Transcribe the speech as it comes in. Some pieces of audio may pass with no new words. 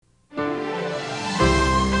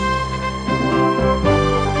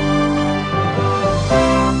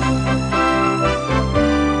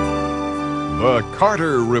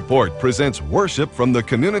Carter Report presents worship from the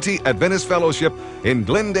Community Adventist Fellowship in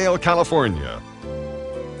Glendale, California.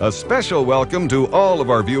 A special welcome to all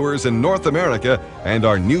of our viewers in North America and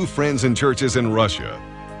our new friends and churches in Russia.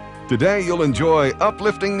 Today you'll enjoy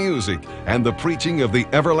uplifting music and the preaching of the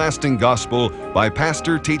everlasting gospel by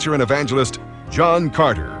pastor, teacher, and evangelist John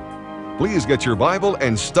Carter. Please get your Bible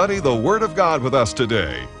and study the Word of God with us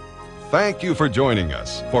today. Thank you for joining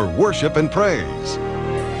us for worship and praise.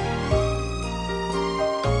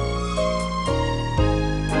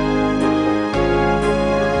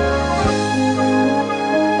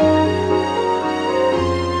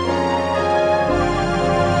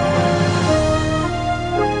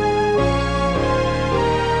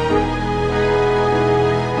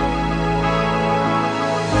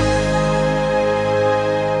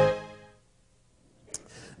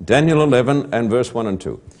 Daniel 11 and verse 1 and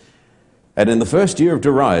 2. And in the first year of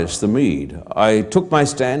Darius the Mede, I took my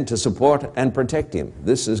stand to support and protect him.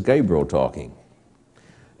 This is Gabriel talking.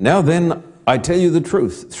 Now then, I tell you the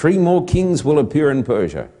truth. 3 more kings will appear in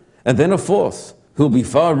Persia, and then a 4th, who will be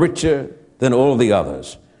far richer than all the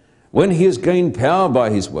others. When he has gained power by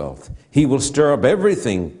his wealth, he will stir up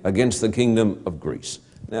everything against the kingdom of Greece.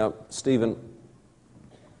 Now, Stephen,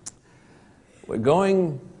 we're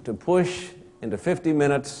going to push into 50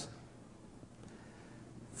 minutes,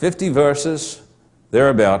 50 verses,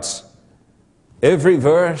 thereabouts, every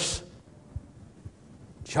verse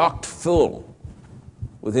chocked full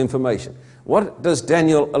with information. What does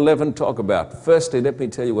Daniel 11 talk about? Firstly, let me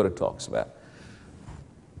tell you what it talks about.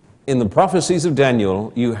 In the prophecies of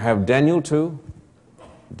Daniel, you have Daniel 2,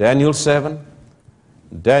 Daniel 7,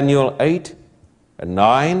 Daniel 8, and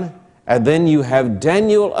 9, and then you have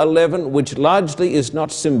Daniel 11, which largely is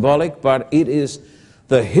not symbolic, but it is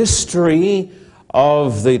the history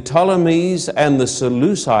of the Ptolemies and the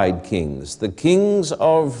Seleucid kings, the kings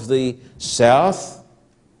of the south,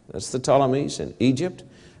 that's the Ptolemies in Egypt,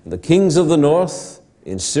 and the kings of the north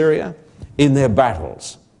in Syria, in their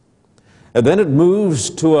battles. And then it moves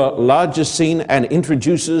to a larger scene and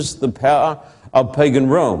introduces the power of pagan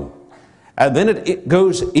Rome. And then it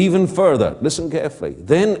goes even further. Listen carefully.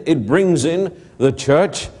 Then it brings in the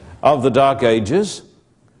church of the Dark Ages.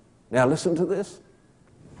 Now listen to this.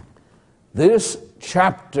 This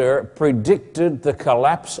chapter predicted the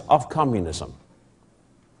collapse of communism.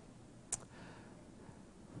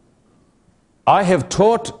 I have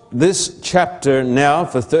taught this chapter now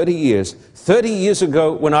for 30 years. 30 years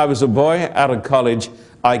ago, when I was a boy out of college,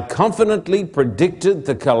 I confidently predicted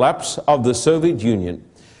the collapse of the Soviet Union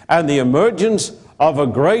and the emergence of a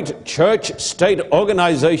great church-state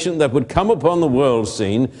organization that would come upon the world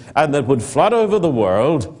scene and that would flood over the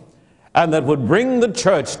world and that would bring the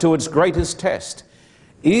church to its greatest test.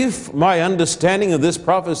 If my understanding of this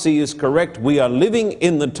prophecy is correct, we are living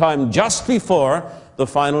in the time just before the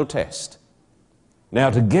final test. Now,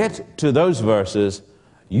 to get to those verses,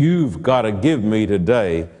 you've got to give me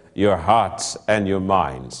today your hearts and your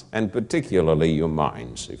minds, and particularly your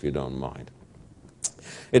minds, if you don't mind.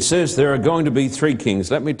 It says there are going to be 3 kings.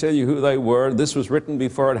 Let me tell you who they were. This was written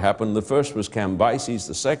before it happened. The first was Cambyses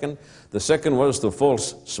the second. The second was the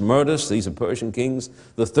false Smerdis. These are Persian kings.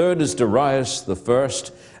 The third is Darius the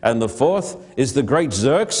first. And the 4th is the great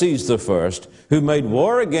Xerxes the first, who made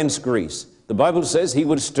war against Greece. The Bible says he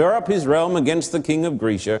would stir up his realm against the king of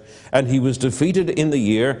Grecia, and he was defeated in the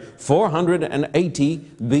year 480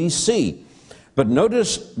 BC. But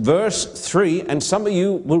notice verse 3, and some of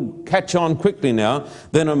you will catch on quickly now.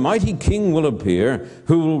 Then a mighty king will appear,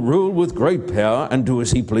 who will rule with great power and do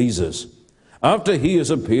as he pleases. After he has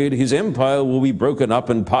appeared, his empire will be broken up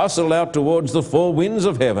and parceled out towards the 4 winds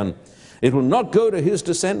of heaven. It will not go to his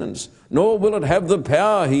descendants, nor will it have the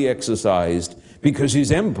power he exercised, because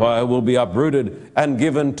his empire will be uprooted and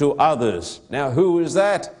given to others. Now, who is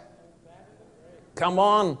that? Come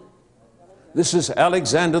on. This is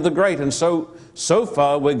Alexander the Great. And so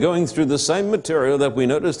far we're going through the same material that we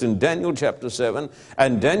noticed in Daniel chapter 7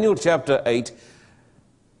 and Daniel chapter 8.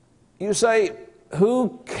 You say,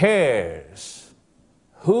 who cares?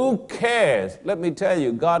 Who cares? Let me tell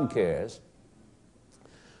you, God cares.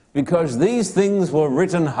 Because these things were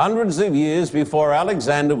written hundreds of years before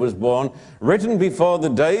Alexander was born, written before the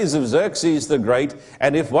days of Xerxes the Great.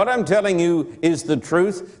 And if what I'm telling you is the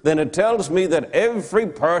truth, then it tells me that every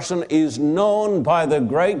person is known by the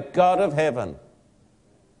great God of heaven.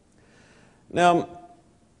 Now,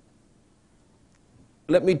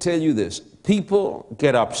 let me tell you this. People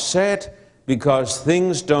get upset because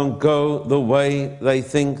things don't go the way they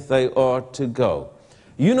think they ought to go.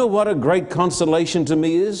 You know what a great consolation to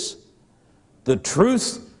me is? The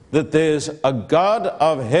truth that there's a God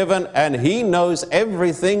of heaven and He knows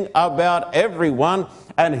everything about everyone,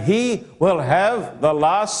 and He will have the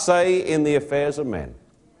last say in the affairs of men.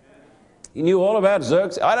 He knew all about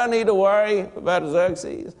Xerxes. I don't need to worry about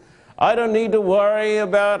Xerxes. I don't need to worry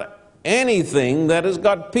about anything that has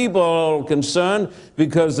got people concerned,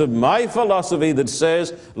 because of my philosophy that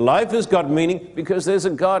says life has got meaning because there's a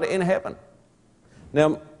God in heaven.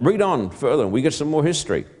 Now, read on further. We get some more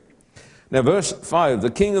history. Now, verse 5, the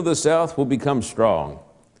king of the south will become strong.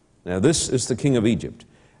 Now, this is the king of Egypt.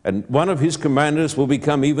 And one of his commanders will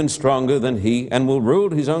become even stronger than he, and will rule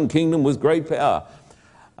his own kingdom with great power.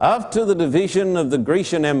 After the division of the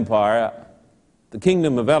Grecian Empire, the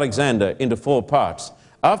kingdom of Alexander, into 4 parts,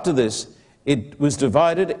 after this, it was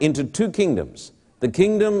divided into 2 kingdoms, the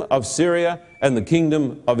kingdom of Syria and the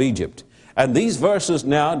kingdom of Egypt. And these verses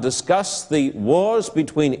now discuss the wars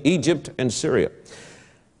between Egypt and Syria.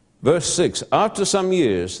 Verse 6, after some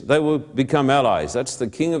years, they will become allies. That's the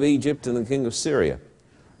king of Egypt and the king of Syria.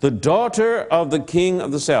 The daughter of the king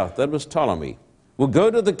of the south, that was Ptolemy, will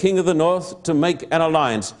go to the king of the north to make an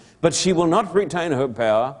alliance, but she will not retain her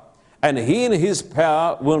power, and he and his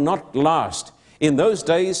power will not last. In those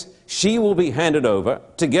days, she will be handed over,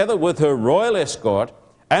 together with her royal escort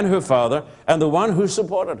and her father and the one who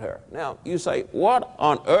supported her. Now, you say, what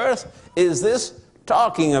on earth is this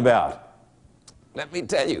talking about? Let me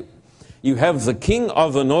tell you. You have the king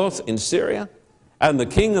of the north in Syria and the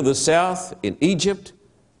king of the south in Egypt.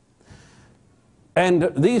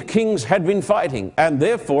 And these kings had been fighting, and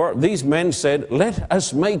therefore these men said, let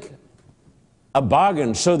us make a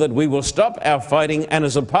bargain so that we will stop our fighting. And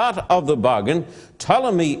as a part of the bargain,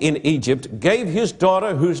 Ptolemy in Egypt gave his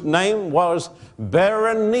daughter, whose name was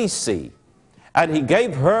Berenice, and he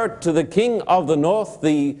gave her to the king of the north,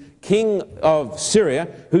 the king of Syria,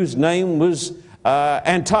 whose name was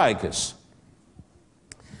Antiochus.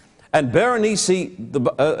 And Berenice,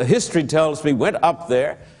 history tells me, went up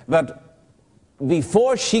there, but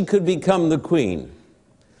before she could become the queen,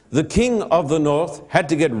 the king of the north had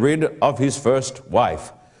to get rid of his first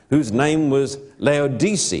wife, whose name was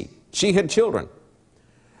Laodice. She had children.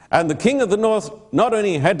 And the king of the north not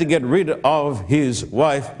only had to get rid of his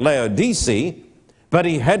wife Laodice, but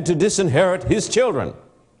he had to disinherit his children.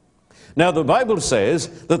 Now, the Bible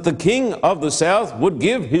says that the king of the south would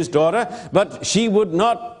give his daughter, but she would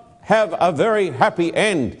not have a very happy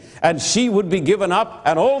end, and she would be given up,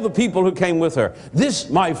 and all the people who came with her. This,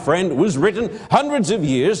 my friend, was written hundreds of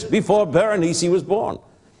years before Berenice was born.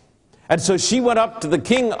 And so she went up to the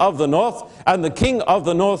king of the north, and the king of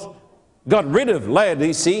the north got rid of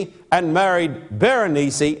Laodice and married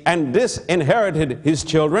Berenice and disinherited his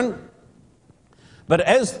children. But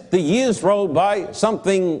as the years rolled by,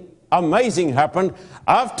 something amazing happened.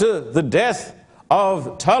 After the death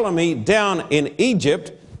of Ptolemy down in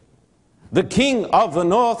Egypt, the king of the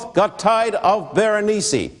north got tired of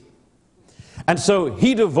Berenice. And so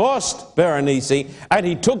he divorced Berenice and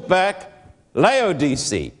he took back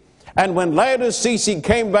Laodice. And when Laodice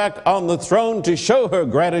came back on the throne to show her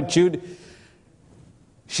gratitude,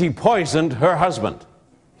 she poisoned her husband.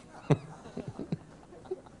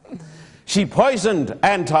 She poisoned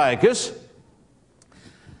Antiochus,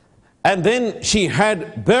 and then she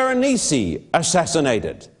had Berenice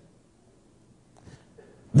assassinated.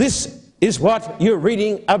 This is what you're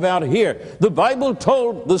reading about here. The Bible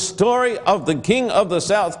told the story of the king of the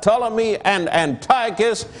south, Ptolemy, and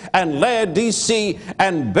Antiochus, and Laodice,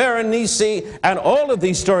 and Berenice, and all of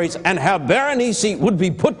these stories, and how Berenice would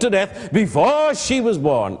be put to death before she was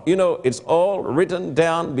born. You know, it's all written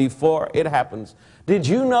down before it happens. Did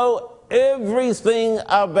you know everything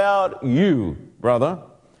about you, brother?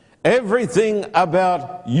 Everything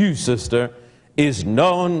about you, sister, is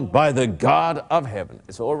known by the God of heaven.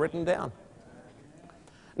 It's all written down.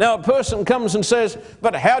 Now, a person comes and says,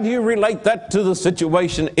 but how do you relate that to the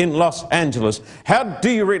situation in Los Angeles? How do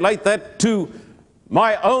you relate that to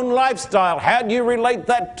my own lifestyle? How do you relate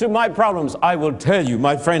that to my problems? I will tell you,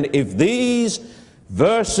 my friend, if these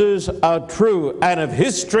verses are true, and if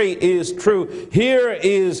history is true, here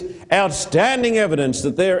is outstanding evidence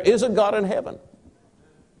that there is a God in heaven.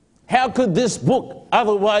 How could this book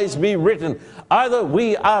otherwise be written? Either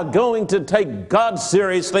we are going to take God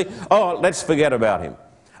seriously, or let's forget about him.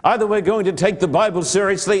 Either we're going to take the Bible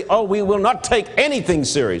seriously, or we will not take anything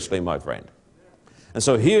seriously, my friend. And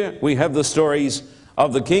so here we have the stories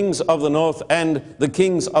of the kings of the north and the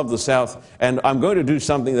kings of the south. And I'm going to do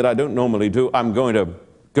something that I don't normally do. I'm going to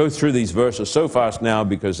go through these verses so fast now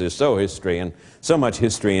because there's so much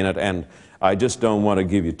history in it, and I just don't want to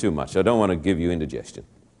give you too much. I don't want to give you indigestion.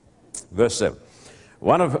 Verse 7.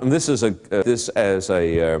 One of this as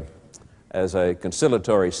a as a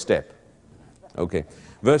conciliatory step. Okay,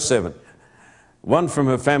 verse 7. One from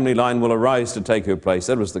her family line will arise to take her place.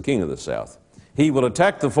 That was the king of the south. He will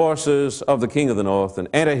attack the forces of the king of the north and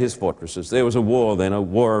enter his fortresses. There was a war then, a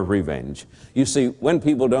war of revenge. You see, when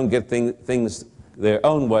people don't get things their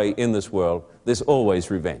own way in this world, there's always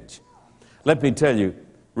revenge. Let me tell you,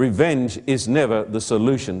 revenge is never the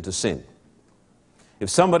solution to sin. If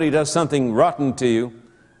somebody does something rotten to you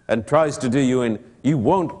and tries to do you in, you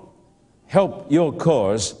won't help your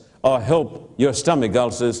cause or help your stomach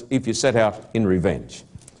ulcers if you set out in revenge.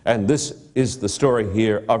 And this is the story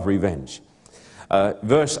here of revenge.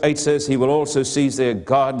 Verse 8 says, he will also seize their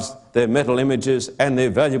gods, their metal images, and their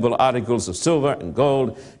valuable articles of silver and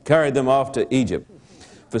gold, carry them off to Egypt.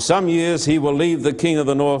 For some years he will leave the king of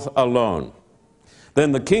the north alone.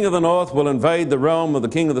 Then the king of the north will invade the realm of the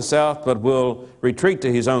king of the south, but will retreat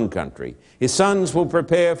to his own country. His sons will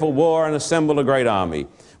prepare for war and assemble a great army,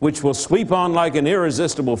 which will sweep on like an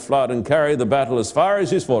irresistible flood and carry the battle as far as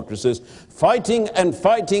his fortresses, fighting and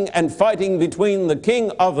fighting and fighting between the king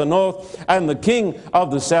of the north and the king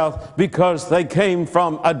of the south, because they came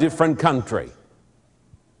from a different country.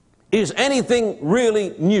 Is anything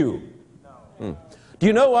really new? No. Do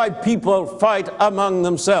you know why people fight among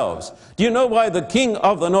themselves? Do you know why the king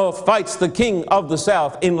of the north fights the king of the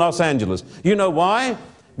south in Los Angeles? You know why?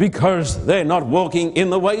 Because they're not walking in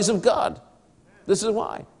the ways of God. This is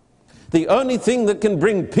why. The only thing that can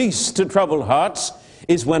bring peace to troubled hearts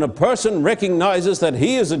is when a person recognizes that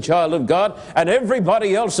he is a child of God and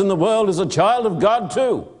everybody else in the world is a child of God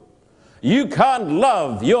too. You can't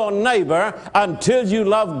love your neighbor until you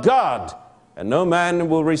love God. And no man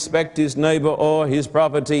will respect his neighbor or his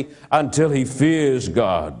property until he fears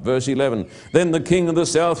God. Verse 11, then the king of the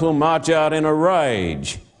south will march out in a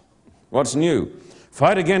rage. What's new?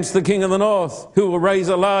 Fight against the king of the north, who will raise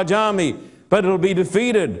a large army, but it'll be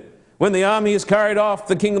defeated. When the army is carried off,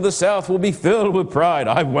 the king of the south will be filled with pride.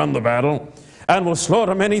 I've won the battle, and will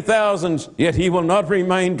slaughter many thousands, yet he will not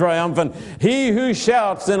remain triumphant. He who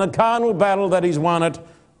shouts in a carnal battle that he's won it,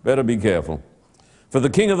 better be careful. For the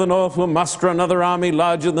king of the north will muster another army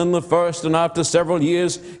larger than the first, and after several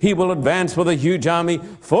years he will advance with a huge army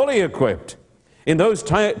fully equipped. In those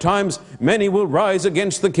times many will rise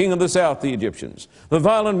against the king of the south, the Egyptians. The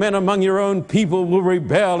violent men among your own people will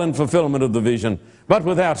rebel in fulfillment of the vision, but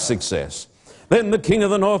without success. Then the king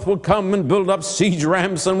of the north will come and build up siege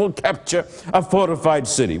ramps and will capture a fortified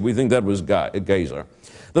city. We think that was Gaza.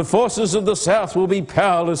 The forces of the south will be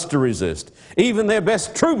powerless to resist. Even their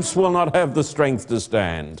best troops will not have the strength to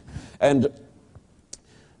stand. And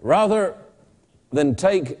rather than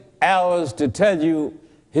take hours to tell you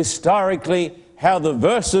historically how the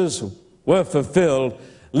verses were fulfilled,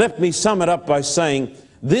 let me sum it up by saying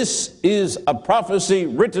this is a prophecy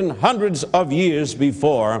written hundreds of years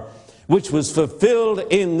before, which was fulfilled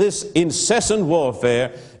in this incessant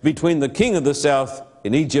warfare between the king of the south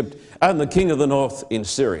in Egypt and the king of the north in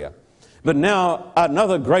Syria. But now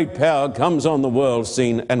another great power comes on the world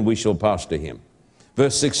scene, and we shall pass to him.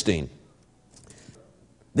 Verse 16.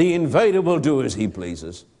 The invader will do as he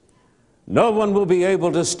pleases. No one will be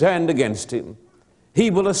able to stand against him. He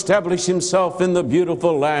will establish himself in the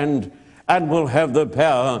beautiful land and will have the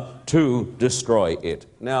power to destroy it.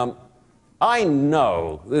 Now, I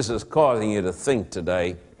know this is causing you to think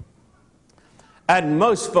today, and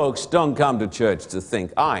most folks don't come to church to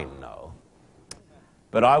think, I know.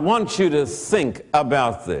 But I want you to think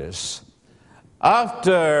about this.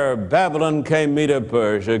 After Babylon came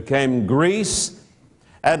Medo-Persia, came Greece,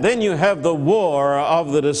 and then you have the war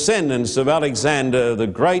of the descendants of Alexander the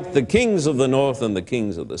Great, the kings of the north and the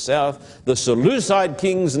kings of the south, the Seleucid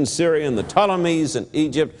kings in Syria and the Ptolemies in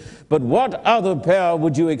Egypt. But what other power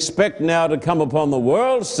would you expect now to come upon the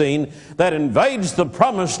world scene that invades the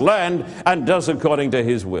promised land and does according to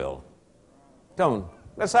his will? Come on,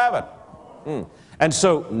 let's have it. And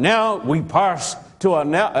so now we pass to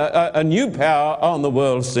a new power on the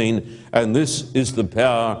world scene, and this is the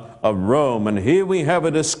power of Rome. And here we have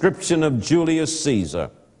a description of Julius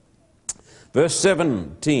Caesar. Verse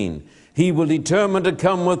 17, he will determine to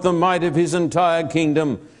come with the might of his entire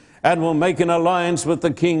kingdom and will make an alliance with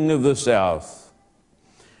the king of the south.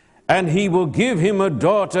 And he will give him a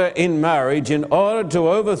daughter in marriage in order to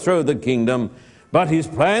overthrow the kingdom, but his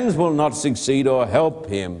plans will not succeed or help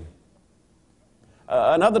him.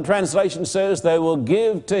 Another translation says they will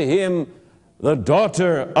give to him the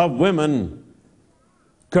daughter of women,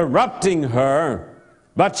 corrupting her,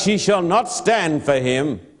 but she shall not stand for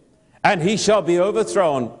him, and he shall be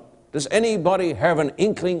overthrown. Does anybody have an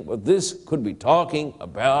inkling what this could be talking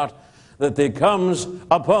about? That there comes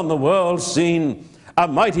upon the world scene a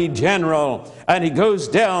mighty general, and he goes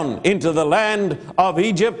down into the land of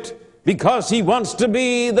Egypt because he wants to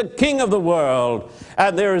be the king of the world.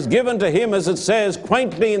 And there is given to him, as it says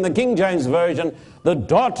quaintly in the King James Version, the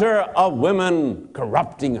daughter of women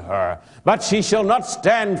corrupting her, but she shall not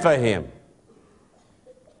stand for him.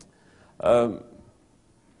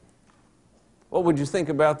 What would you think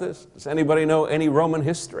about this? Does anybody know any Roman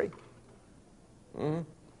history?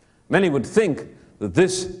 Many would think that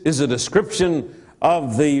this is a description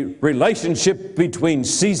of the relationship between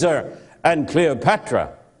Caesar and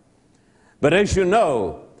Cleopatra. But as you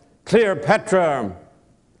know, Cleopatra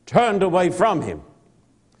turned away from him,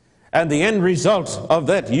 and the end result of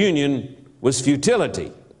that union was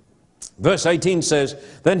futility. Verse 18 says,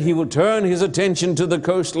 "Then he will turn his attention to the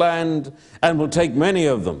coastland and will take many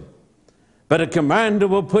of them. But a commander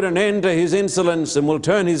will put an end to his insolence and will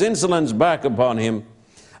turn his insolence back upon him.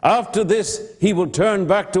 After this, he will turn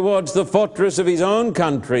back towards the fortress of his own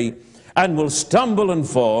country and will stumble and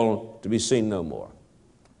fall to be seen no more."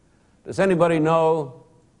 Does anybody know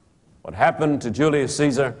what happened to Julius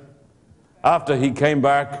Caesar after he came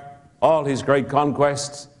back, all his great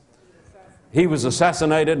conquests? He was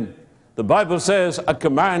assassinated. The Bible says a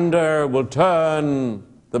commander will turn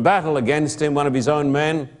the battle against him, one of his own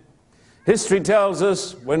men. History tells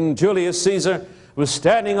us when Julius Caesar was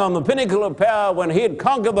standing on the pinnacle of power, when he had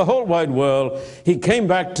conquered the whole wide world, he came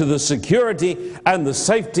back to the security and the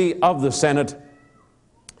safety of the Senate.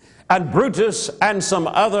 And Brutus and some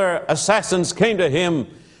other assassins came to him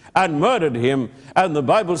and murdered him. And the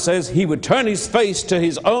Bible says he would turn his face to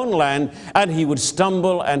his own land and he would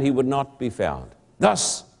stumble and he would not be found.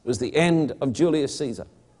 Thus was the end of Julius Caesar.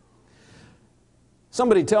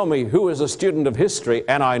 Somebody tell me, who is a student of history,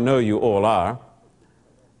 and I know you all are,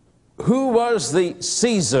 who was the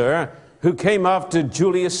Caesar who came after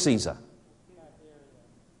Julius Caesar?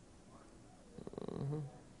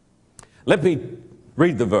 Let me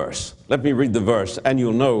read the verse. Let me read the verse, and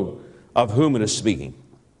you'll know of whom it is speaking.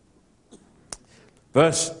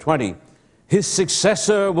 Verse 20, "His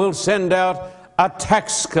successor will send out a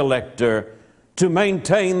tax collector to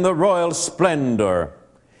maintain the royal splendor.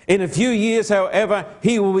 In a few years, however,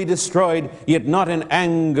 he will be destroyed, yet not in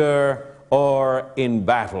anger or in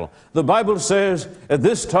battle." The Bible says at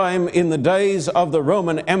this time in the days of the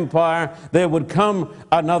Roman Empire, there would come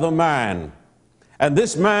another man. And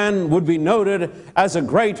this man would be noted as a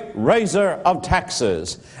great raiser of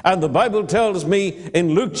taxes. And the Bible tells me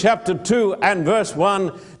in Luke chapter 2 and verse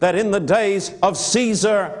 1 that in the days of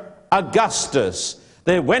Caesar Augustus,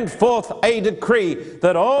 there went forth a decree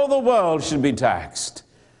that all the world should be taxed.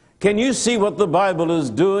 Can you see what the Bible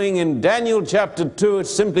is doing? In Daniel chapter 2, it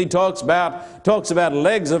simply talks about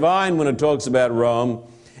legs of iron when it talks about Rome.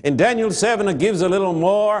 In Daniel 7, it gives a little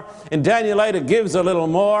more. In Daniel 8, it gives a little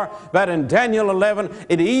more. But in Daniel 11,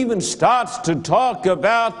 it even starts to talk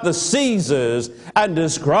about the Caesars and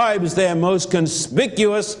describes their most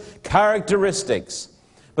conspicuous characteristics.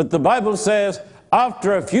 But the Bible says,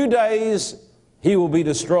 after a few days, he will be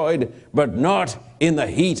destroyed, but not in the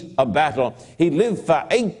heat of battle. He lived for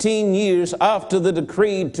 18 years after the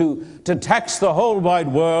decree to tax the whole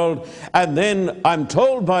wide world. And then I'm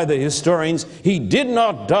told by the historians, he did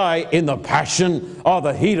not die in the passion or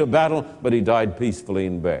the heat of battle, but he died peacefully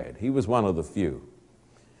in bed. He was one of the few.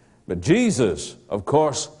 But Jesus, of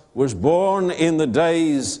course, was born in the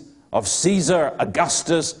days of Caesar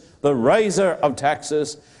Augustus, the raiser of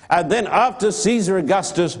taxes. And then after Caesar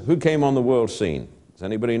Augustus, who came on the world scene? Does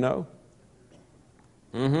anybody know?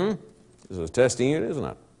 This is testing it, isn't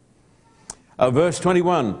it? Verse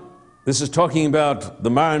 21, this is talking about the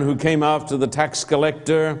man who came after the tax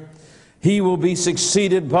collector. He will be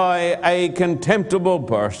succeeded by a contemptible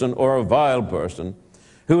person or a vile person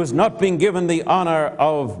who has not been given the honor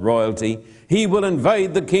of royalty. He will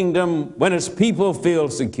invade the kingdom when its people feel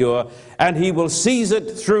secure, and he will seize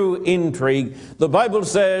it through intrigue. The Bible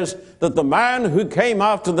says that the man who came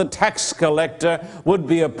after the tax collector would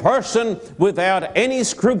be a person without any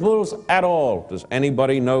scruples at all. Does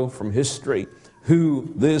anybody know from history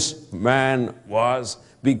who this man was?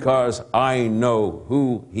 Because I know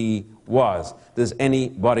who he was. Does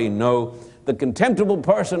anybody know? The contemptible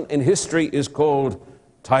person in history is called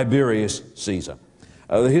Tiberius Caesar.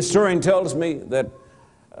 The historian tells me that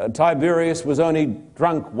Tiberius was only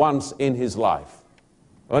drunk once in his life.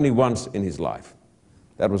 Only once in his life.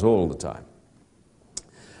 That was all the time.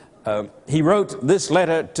 He wrote this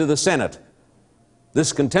letter to the Senate,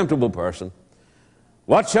 this contemptible person.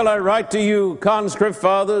 "What shall I write to you, conscript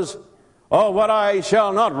fathers, or what I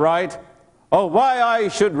shall not write, or why I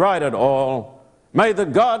should write at all? May the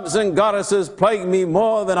gods and goddesses plague me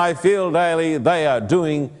more than I feel daily they are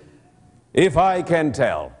doing. if I can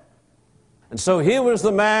tell. And so here was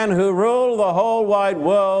the man who ruled the whole wide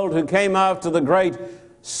world, who came after the great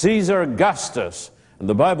Caesar Augustus. And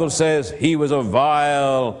the Bible says he was a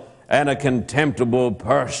vile and a contemptible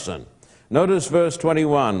person. Notice verse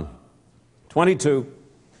 21, 22.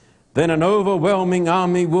 Then an overwhelming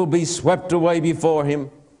army will be swept away before him.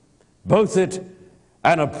 Both it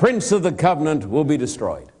and a prince of the covenant will be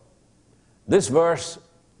destroyed. This verse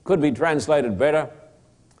could be translated better.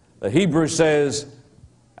 The Hebrew says,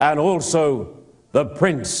 and also the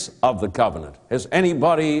prince of the covenant. Has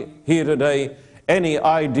anybody here today any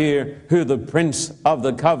idea who the prince of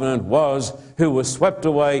the covenant was who was swept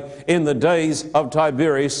away in the days of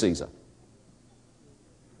Tiberius Caesar?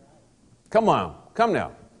 Come on, come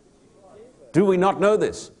now. Do we not know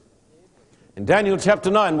this? In Daniel chapter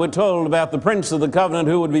 9, we're told about the prince of the covenant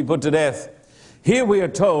who would be put to death. Here we are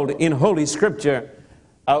told in Holy Scripture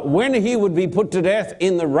when he would be put to death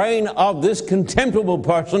in the reign of this contemptible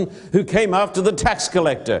person who came after the tax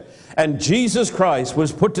collector. And Jesus Christ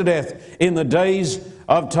was put to death in the days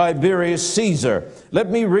of Tiberius Caesar. Let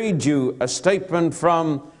me read you a statement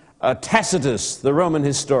from Tacitus, the Roman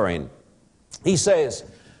historian. He says,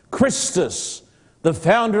 Christus, the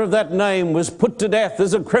founder of that name, was put to death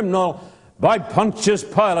as a criminal by Pontius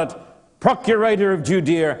Pilate, procurator of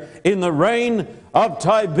Judea, in the reign of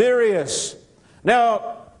Tiberius.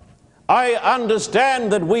 Now, I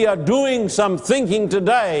understand that we are doing some thinking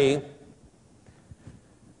today,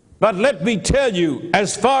 but let me tell you,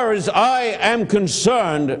 as far as I am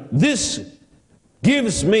concerned, this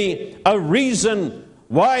gives me a reason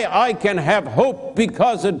why I can have hope,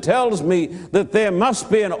 because it tells me that there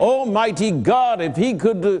must be an almighty God. If he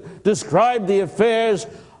could describe the affairs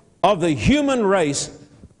of the human race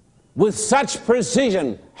with such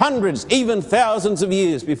precision, hundreds, even thousands of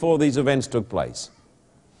years before these events took place.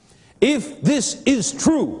 If this is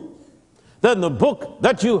true, then the book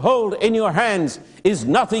that you hold in your hands is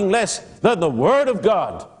nothing less than the Word of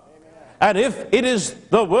God. And if it is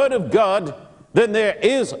the Word of God, then there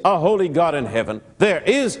is a holy God in heaven. There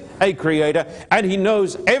is a Creator, and He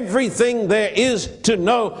knows everything there is to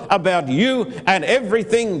know about you and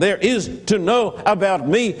everything there is to know about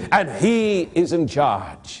me, and He is in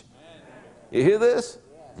charge. You hear this?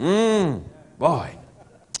 Boy.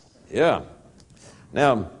 Yeah.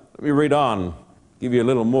 Now, let me read on, give you a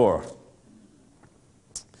little more.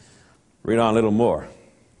 Read on a little more.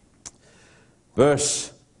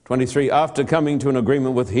 Verse 23, after coming to an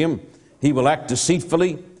agreement with him, he will act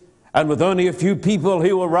deceitfully, and with only a few people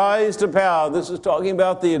he will rise to power. This is talking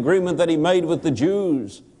about the agreement that he made with the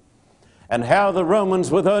Jews, and how the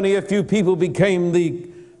Romans, with only a few people, became the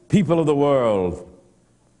people of the world.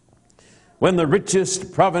 When the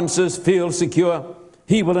richest provinces feel secure,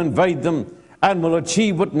 he will invade them and will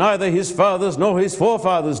achieve what neither his fathers nor his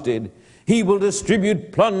forefathers did. He will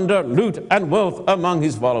distribute plunder, loot, and wealth among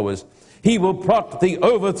his followers. He will plot the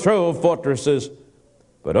overthrow of fortresses,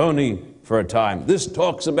 but only for a time. This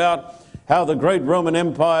talks about how the great Roman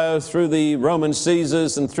Empire, through the Roman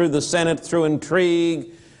Caesars and through the Senate, through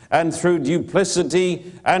intrigue and through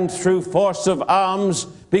duplicity and through force of arms,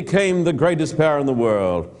 became the greatest power in the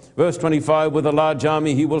world. Verse 25, with a large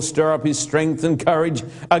army he will stir up his strength and courage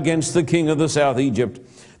against the king of the south, Egypt.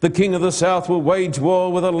 The king of the south will wage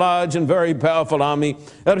war with a large and very powerful army,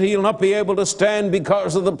 that he'll not be able to stand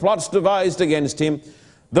because of the plots devised against him.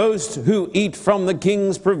 Those who eat from the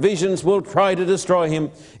king's provisions will try to destroy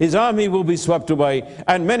him. His army will be swept away,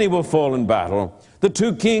 and many will fall in battle. The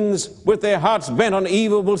two kings, with their hearts bent on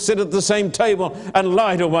evil, will sit at the same table and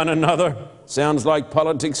lie to one another. Sounds like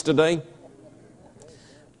politics today.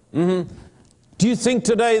 Do you think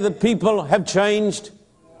today that people have changed?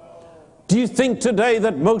 Do you think today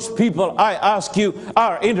that most people, I ask you,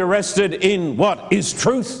 are interested in what is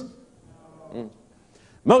truth?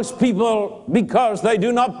 Most people, because they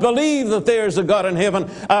do not believe that there is a God in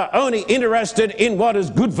heaven, are only interested in what is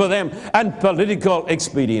good for them and political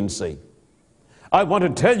expediency. I want to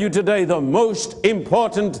tell you today, the most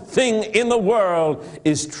important thing in the world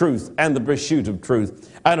is truth and the pursuit of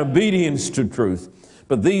truth and obedience to truth.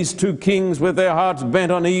 But these two kings, with their hearts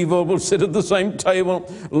bent on evil, will sit at the same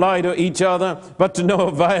table, lie to each other, but to no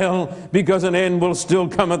avail, because an end will still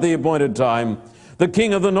come at the appointed time. The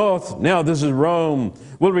king of the north, now this is Rome,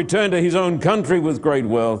 will return to his own country with great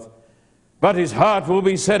wealth, but his heart will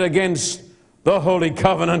be set against the Holy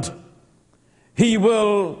Covenant. He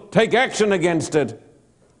will take action against it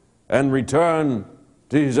and return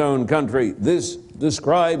to his own country. This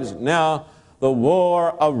describes now the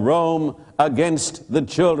war of Rome against the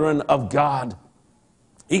children of God.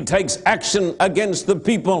 He takes action against the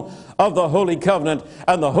people of the Holy Covenant,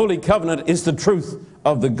 and the Holy Covenant is the truth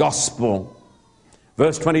of the gospel.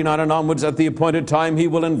 Verse 29 and onwards, at the appointed time he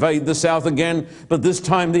will invade the south again, but this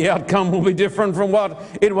time the outcome will be different from what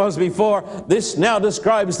it was before. This now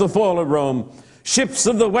describes the fall of Rome. Ships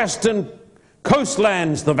of the western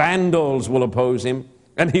coastlands, the Vandals, will oppose him,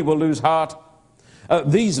 and he will lose heart.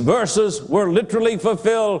 These verses were literally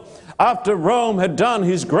fulfilled after Rome had done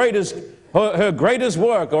her greatest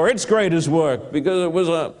work, or its greatest work, because it was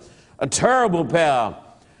a terrible power.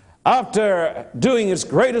 After doing its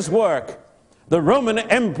greatest work, the Roman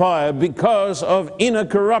Empire, because of inner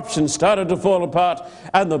corruption, started to fall apart.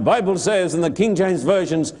 And the Bible says in the King James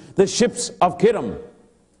Versions, the ships of Kittim,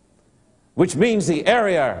 which means the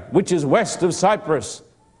area which is west of Cyprus.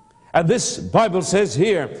 And this Bible says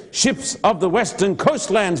here, ships of the western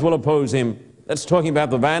coastlands will oppose him. That's talking about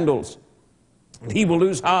the Vandals. He will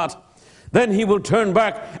lose heart. Then he will turn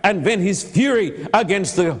back and vent his fury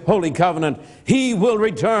against the Holy Covenant. He will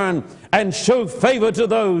return and show favor to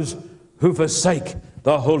those who forsake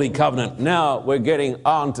the Holy Covenant. Now we're getting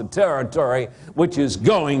on to territory which is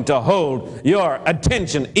going to hold your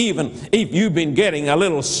attention, even if you've been getting a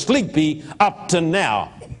little sleepy up to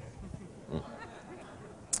now. There's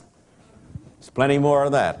plenty more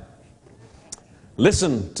of that.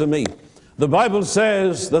 Listen to me. The Bible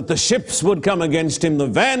says that the ships would come against him. The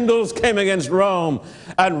Vandals came against Rome,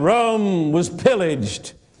 and Rome was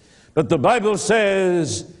pillaged. But the Bible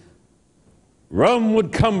says Rome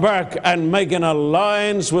would come back and make an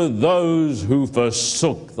alliance with those who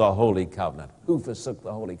forsook the Holy Covenant. Who forsook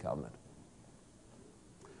the Holy Covenant?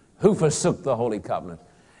 Who forsook the Holy Covenant?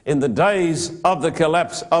 In the days of the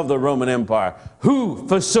collapse of the Roman Empire, who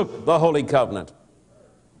forsook the Holy Covenant?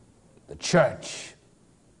 The church.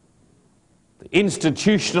 The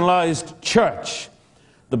institutionalized church.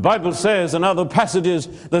 The Bible says in other passages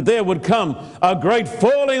that there would come a great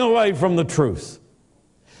falling away from the truth.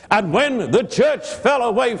 And when the church fell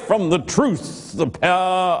away from the truth, the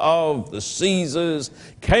power of the Caesars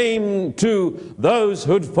came to those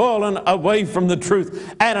who'd fallen away from the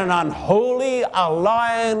truth, and an unholy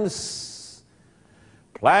alliance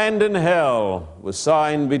planned in hell was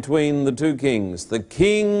signed between the two kings, the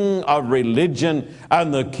king of religion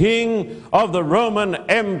and the king of the Roman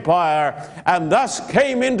Empire, and thus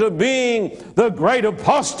came into being the great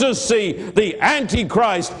apostasy, the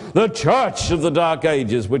Antichrist, the church of the Dark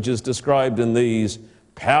Ages, which is described in these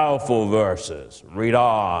powerful verses. Read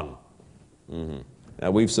on.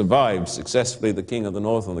 Now, we've survived successfully the king of the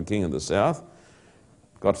north and the king of the south.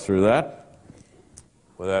 Got through that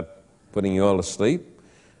without putting you all to sleep.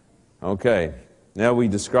 Okay, now we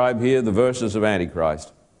describe here the verses of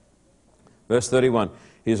Antichrist. Verse 31,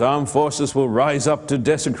 his armed forces will rise up to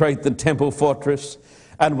desecrate the temple fortress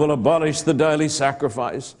and will abolish the daily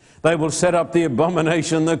sacrifice. They will set up the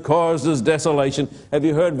abomination that causes desolation. Have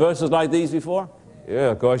you heard verses like these before? Yeah,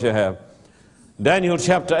 of course you have. Daniel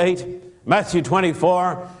chapter 8, Matthew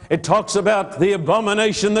 24, it talks about the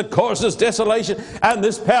abomination that causes desolation, and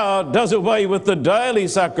this power does away with the daily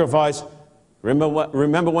sacrifice.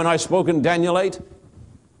 Remember when I spoke in Daniel 8?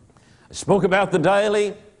 I spoke about the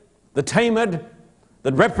daily, the Tamid,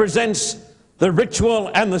 that represents the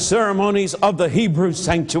ritual and the ceremonies of the Hebrew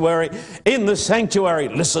sanctuary. In the sanctuary,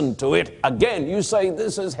 listen to it again. You say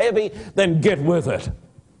this is heavy, then get with it.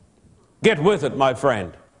 Get with it, my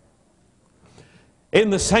friend.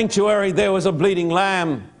 In the sanctuary, there was a bleeding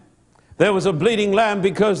lamb. There was a bleeding lamb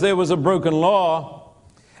because there was a broken law.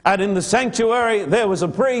 And in the sanctuary, there was a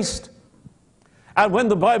priest. And when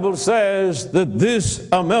the Bible says that this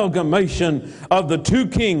amalgamation of the two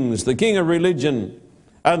kings, the king of religion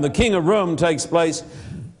and the king of Rome, takes place,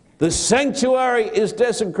 the sanctuary is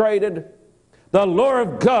desecrated, the law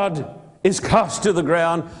of God is cast to the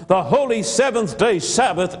ground, the holy seventh-day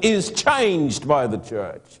Sabbath is changed by the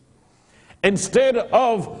church. Instead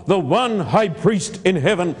of the one high priest in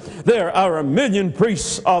heaven, there are 1 million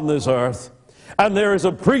priests on this earth. And there is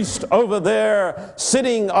a priest over there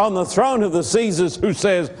sitting on the throne of the Caesars who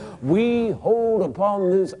says, we hold upon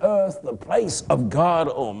this earth the place of God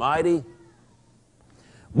Almighty.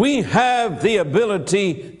 We have the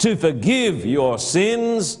ability to forgive your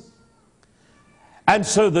sins. And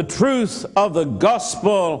so the truth of the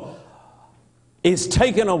gospel is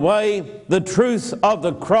taken away. The truth of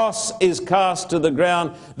the cross is cast to the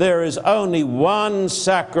ground. There is only one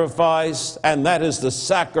sacrifice, and that is the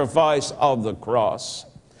sacrifice of the cross.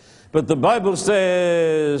 But the Bible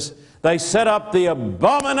says they set up the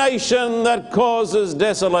abomination that causes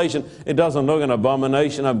desolation. It doesn't look an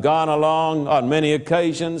abomination. I've gone along on many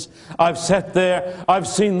occasions. I've sat there. I've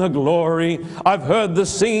seen the glory. I've heard the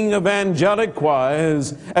singing of angelic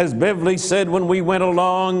choirs. As Beverly said when we went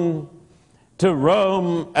along to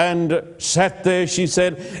Rome and sat there, she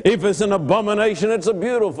said, if it's an abomination, it's a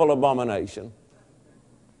beautiful abomination.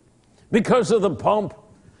 Because of the pomp,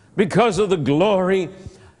 because of the glory.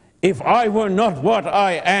 If I were not what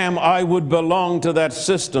I am, I would belong to that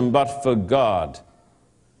system, but for God,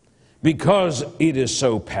 because it is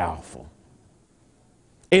so powerful.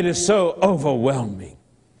 It is so overwhelming.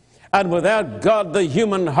 And without God, the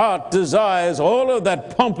human heart desires all of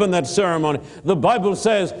that pomp and that ceremony. The Bible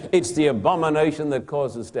says it's the abomination that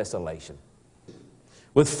causes desolation.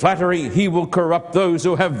 With flattery, he will corrupt those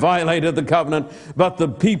who have violated the covenant, but the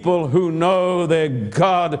people who know their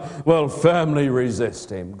God will firmly resist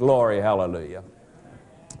him. Glory, hallelujah.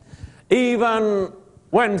 Even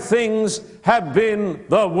when things have been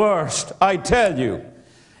the worst, I tell you,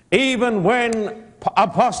 even when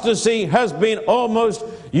apostasy has been almost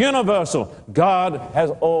universal, God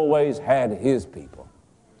has always had his people.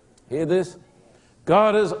 Hear this?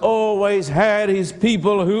 God has always had his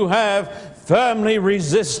people who have firmly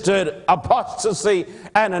resisted apostasy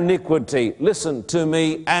and iniquity. Listen to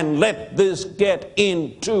me and let this get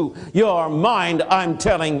into your mind. I'm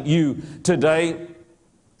telling you today,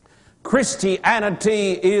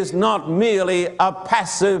 Christianity is not merely a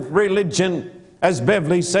passive religion. As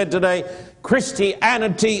Beverly said today,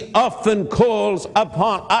 Christianity often calls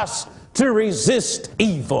upon us to resist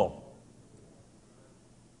evil.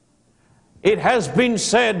 It has been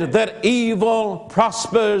said that evil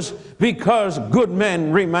prospers because good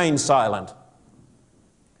men remain silent.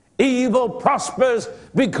 Evil prospers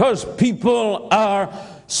because people are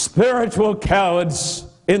spiritual cowards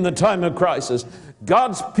in the time of crisis.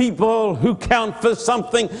 God's people who count for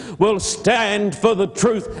something will stand for the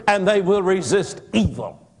truth, and they will resist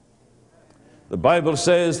evil. The Bible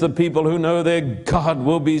says the people who know their God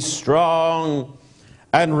will be strong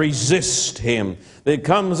and resist him. There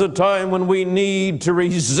comes a time when we need to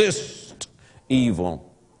resist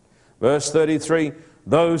evil. Verse 33,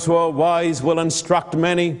 those who are wise will instruct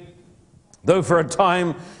many, though for a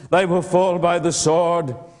time they will fall by the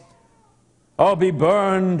sword, or be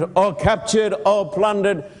burned, or captured, or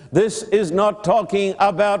plundered. This is not talking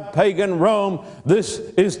about pagan Rome. This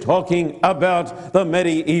is talking about the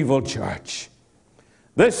medieval church.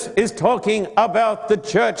 This is talking about the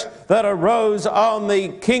church that arose on the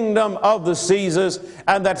kingdom of the Caesars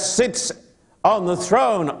and that sits on the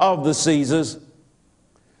throne of the Caesars.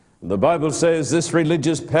 The Bible says this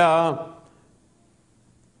religious power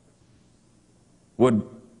would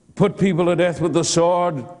put people to death with the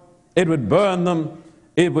sword. It would burn them.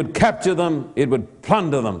 It would capture them. It would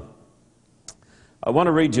plunder them. I want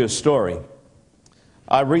to read you a story.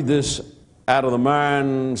 I read this out of the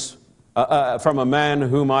man's from a man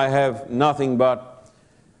whom I have nothing but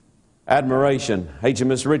admiration,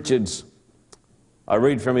 H.M.S. Richards. I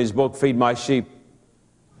read from his book, Feed My Sheep.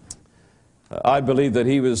 I believe that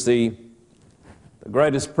he was the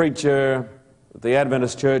greatest preacher that the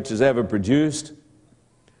Adventist Church has ever produced,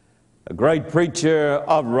 a great preacher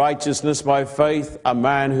of righteousness by faith, a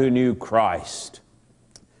man who knew Christ.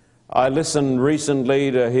 I listened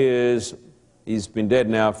recently to he's been dead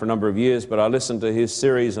now for a number of years, but I listened to his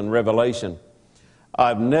series on Revelation.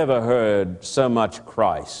 I've never heard so much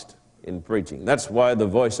Christ in preaching. That's why the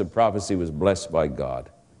voice of prophecy was blessed by God.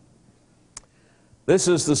 This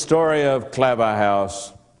is the story of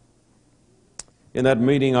Claverhouse. In that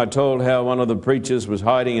meeting, I told how one of the preachers was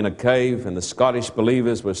hiding in a cave, and the Scottish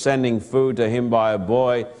believers were sending food to him by a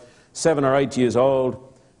boy, 7 or 8 years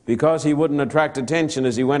old, because he wouldn't attract attention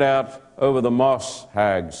as he went out over the moss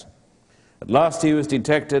hags. At last he was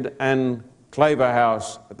detected, and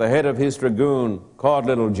Claverhouse, at the head of his dragoon, caught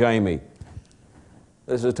little Jamie.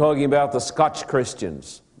 This is talking about the Scotch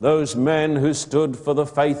Christians, those men who stood for the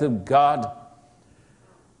faith of God.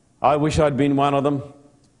 I wish I'd been one of them.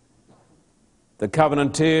 The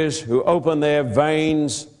Covenanters who opened their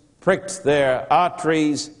veins, pricked their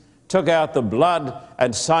arteries, took out the blood,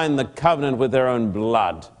 and signed the covenant with their own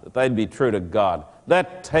blood, that they'd be true to God.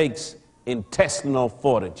 That takes intestinal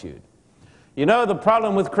fortitude. You know, the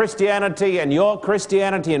problem with Christianity and your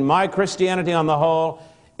Christianity and my Christianity on the whole,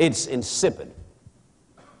 it's insipid.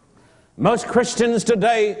 Most Christians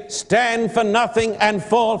today stand for nothing and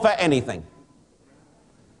fall for anything.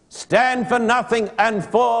 Stand for nothing and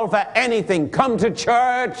fall for anything. Come to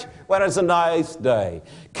church when it's a nice day.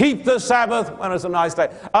 Keep the Sabbath when it's a nice day.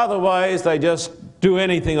 Otherwise, they just do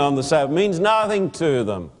anything on the Sabbath. It means nothing to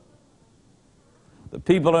them. The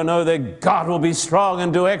people who know that God will be strong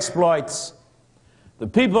and do exploits, the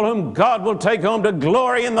people whom God will take home to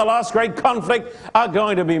glory in the last great conflict, are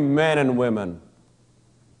going to be men and women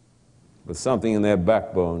with something in their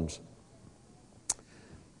backbones.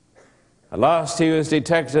 At last he was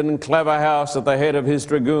detected in Clever House at the head of his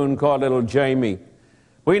dragoon called little Jamie.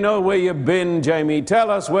 "We know where you've been, Jamie. Tell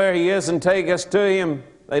us where he is and take us to him,"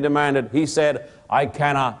 they demanded. He said, "I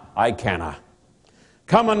canna, I canna."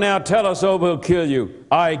 "Come on now, tell us or we'll kill you."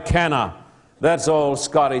 "I canna." That's all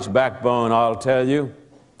Scottish backbone, I'll tell you.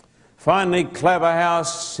 Finally, Clever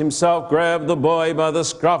House himself grabbed the boy by the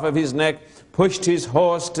scruff of his neck, pushed his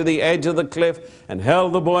horse to the edge of the cliff, and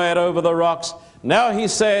held the boy out over the rocks. Now he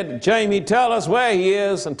said, "Jamie, tell us where he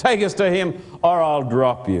is and take us to him, or I'll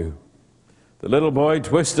drop you." The little boy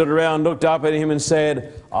twisted around, looked up at him and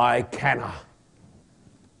said, "I canna."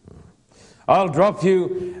 "I'll drop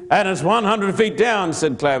you, and it's 100 feet down,"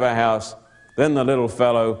 said Clever House. Then the little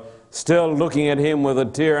fellow, still looking at him with a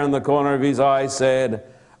tear in the corner of his eye, said,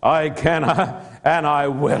 "I canna, and I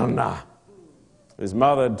will not." His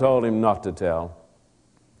mother had told him not to tell.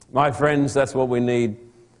 My friends, that's what we need.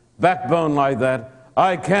 Backbone like that.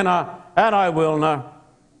 "I canna, and I will not."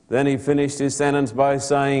 Then he finished his sentence by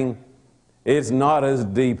saying, "It's not as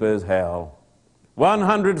deep as hell.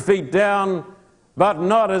 100 feet down, but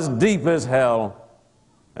not as deep as hell."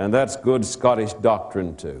 And that's good Scottish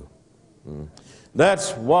doctrine too.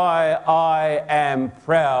 That's why I am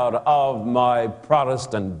proud of my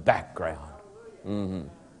Protestant background.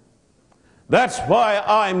 That's why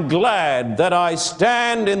I'm glad that I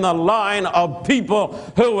stand in the line of people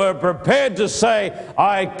who are prepared to say,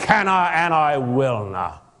 "I canna and I will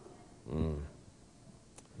not."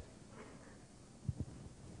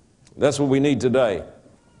 That's what we need today.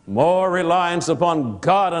 More reliance upon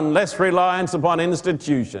God and less reliance upon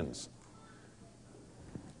institutions.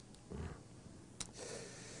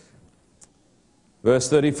 Verse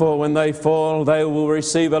 34, "When they fall, they will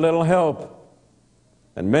receive a little help,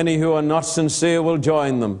 and many who are not sincere will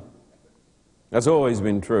join them." That's always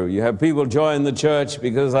been true. You have people join the church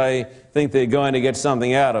because they think they're going to get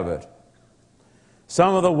something out of it.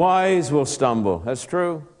 Some of the wise will stumble. That's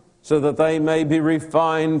true. So that they may be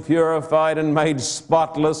refined, purified, and made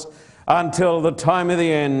spotless until the time of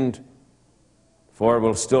the end, for it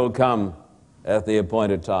will still come at the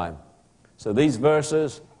appointed time. So these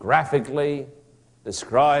verses graphically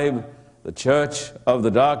describe the church of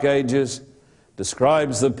the Dark Ages,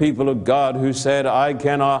 describes the people of God who said, "I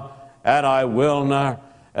cannot and I will not,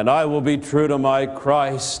 and I will be true to my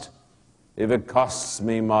Christ if it costs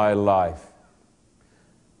me my life."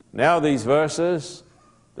 Now these verses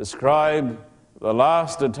describe the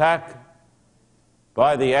last attack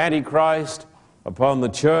by the Antichrist upon the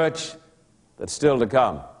church that's still to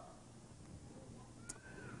come.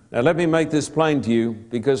 Now let me make this plain to you,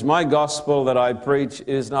 because my gospel that I preach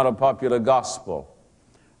is not a popular gospel.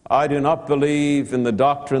 I do not believe in the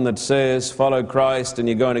doctrine that says follow Christ and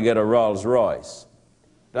you're going to get a Rolls Royce.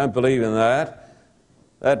 Don't believe in that.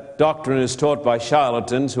 That doctrine is taught by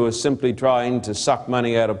charlatans who are simply trying to suck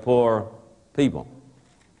money out of poor people.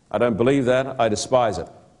 I don't believe that. I despise it.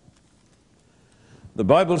 The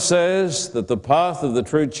Bible says that the path of the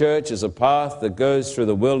true church is a path that goes through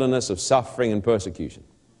the wilderness of suffering and persecution.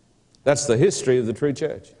 That's the history of the true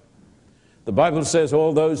church. The Bible says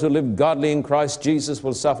all those who live godly in Christ Jesus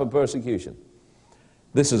will suffer persecution.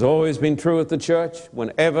 This has always been true at the church.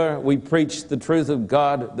 Whenever we preach the truth of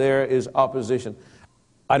God, there is opposition.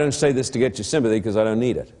 I don't say this to get your sympathy because I don't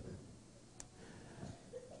need it.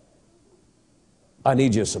 I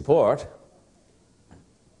need your support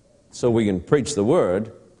so we can preach the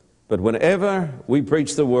Word. But whenever we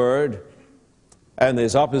preach the Word and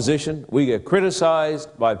there's opposition, we get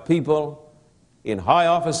criticized by people in high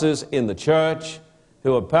offices in the church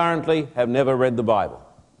who apparently have never read the Bible.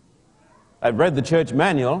 They've read the church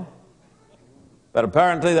manual, but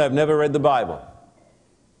apparently they've never read the Bible.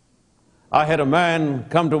 I had a man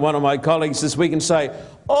come to one of my colleagues this week and say,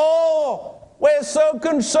 "Oh, we're so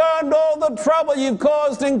concerned all the trouble you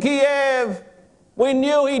caused in Kiev. We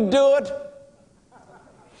knew he'd do it."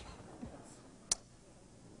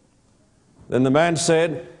 Then the man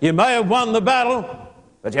said, "You may have won the battle,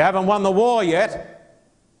 but you haven't won the war yet."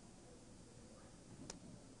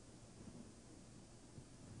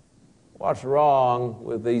 What's wrong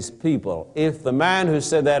with these people? If the man who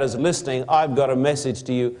said that is listening, I've got a message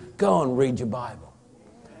to you. Go and read your Bible.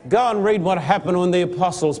 Go and read what happened when the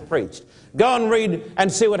apostles preached. Go and read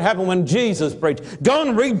and see what happened when Jesus preached. Go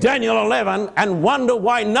and read Daniel 11 and wonder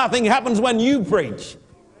why nothing happens when you preach.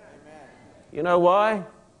 You know why?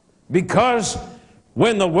 Because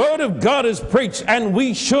when the Word of God is preached, and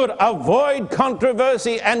we should avoid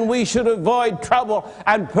controversy and we should avoid trouble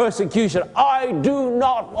and persecution. I do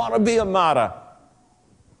not want to be a martyr.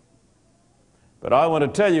 But I want to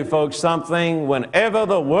tell you folks something. Whenever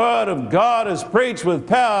the Word of God is preached with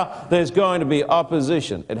power, there's going to be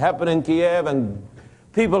opposition. It happened in Kiev, and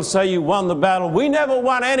people say you won the battle. We never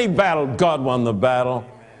won any battle. God won the battle.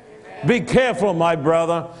 Be careful, my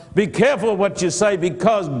brother. Be careful what you say,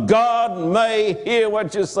 because God may hear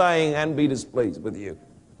what you're saying and be displeased with you.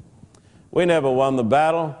 We never won the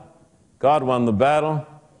battle. God won the battle.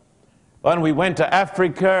 When we went to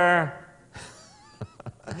Africa,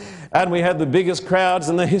 and we had the biggest crowds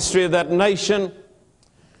in the history of that nation,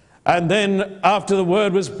 and then after the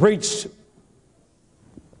word was preached,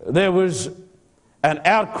 there was an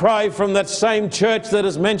outcry from that same church that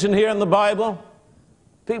is mentioned here in the Bible.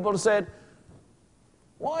 People said,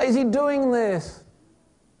 "Why is he doing this?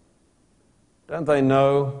 Don't they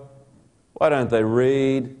know? Why don't they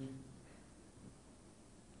read?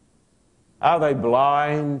 Are they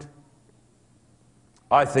blind?"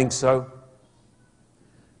 I think so.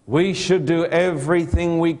 We should do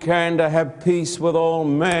everything we can to have peace with all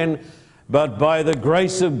men, but by the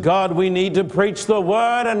grace of God, we need to preach the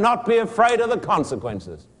word and not be afraid of the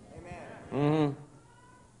consequences. Amen.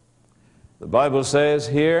 The Bible says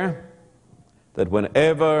here that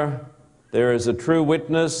whenever there is a true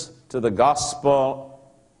witness to the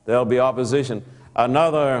gospel, there'll be opposition.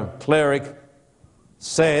 Another cleric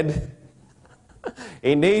said,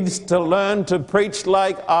 he needs to learn to preach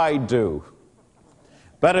like I do.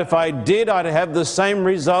 But if I did, I'd have the same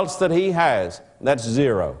results that he has. That's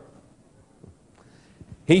zero.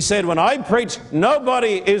 He said, when I preach,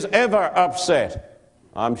 nobody is ever upset.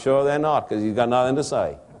 I'm sure they're not, because he's got nothing to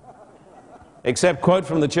say. Except quote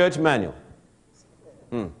from the church manual.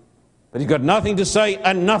 But he's got nothing to say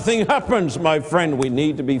and nothing happens, my friend. We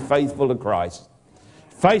need to be faithful to Christ.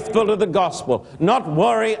 Faithful to the gospel. Not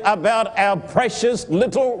worry about our precious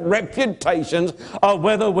little reputations or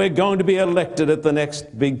whether we're going to be elected at the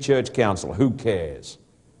next big church council. Who cares?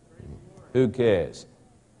 Who cares?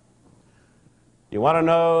 You want to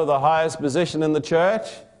know the highest position in the church?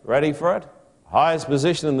 Ready for it? Highest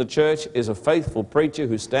position in the church is a faithful preacher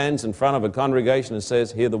who stands in front of a congregation and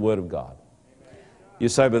says, "Hear the word of God." You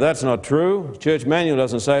say, "But that's not true. Church manual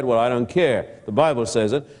doesn't say it." Well, I don't care. The Bible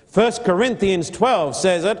says it. 1 Corinthians 12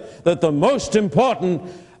 says it, that the most important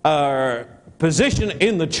position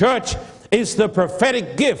in the church is the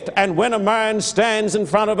prophetic gift. And when a man stands in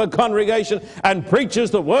front of a congregation and preaches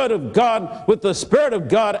the word of God with the Spirit of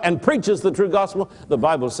God and preaches the true gospel, the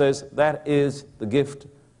Bible says that is the gift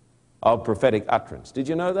of prophetic utterance. Did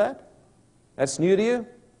you know that? That's new to you?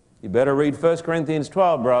 You better read 1 Corinthians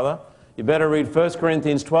 12, brother. You better read 1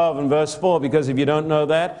 Corinthians 12 and verse 4, because if you don't know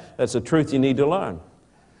that, that's a truth you need to learn.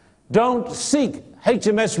 Don't seek,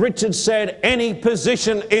 HMS Richards said, any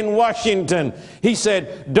position in Washington. He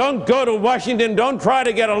said, don't go to Washington, don't try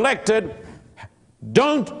to get elected,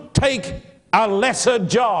 don't take a lesser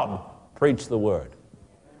job. Preach the word.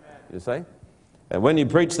 You see? And when you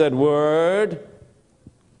preach that word,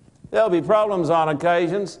 there'll be problems on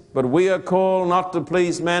occasions, but we are called not to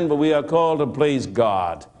please men, but we are called to please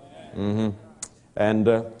God.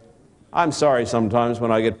 And I'm sorry sometimes when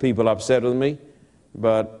I get people upset with me,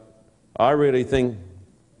 but I really think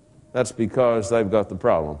that's because they've got the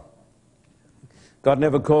problem. God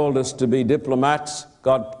never called us to be diplomats.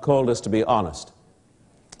 God called us to be honest.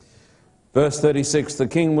 Verse 36, the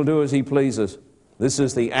king will do as he pleases. This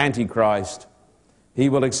is the Antichrist. He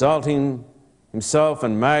will exalt himself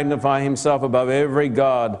and magnify himself above every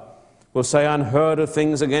god, will say unheard of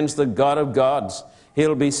things against the God of gods.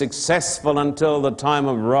 He'll be successful until the time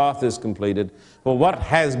of wrath is completed. For what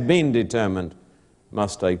has been determined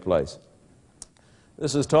must take place.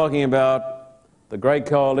 This is talking about the great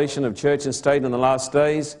coalition of church and state in the last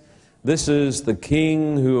days. This is the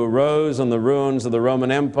king who arose on the ruins of the Roman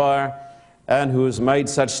Empire and who has made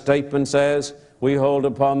such statements as, "We hold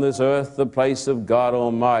upon this earth the place of God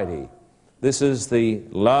Almighty." This is the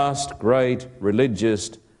last great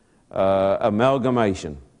religious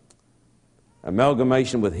amalgamation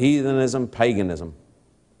with heathenism, paganism.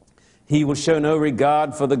 He will show no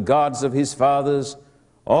regard for the gods of his fathers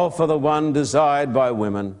or for the one desired by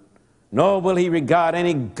women, nor will he regard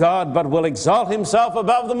any god, but will exalt himself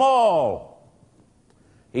above them all.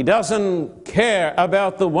 He doesn't care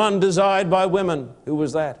about the one desired by women. Who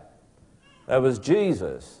was that? That was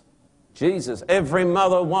Jesus. Jesus. Every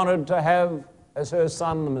mother wanted to have as her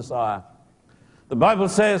son the Messiah. The Bible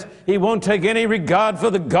says he won't take any regard for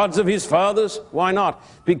the gods of his fathers. Why not?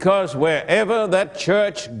 Because wherever that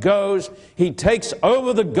church goes, he takes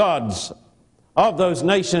over the gods of those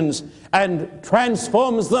nations and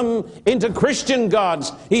transforms them into Christian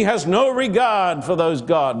gods. He has no regard for those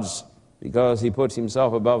gods because he puts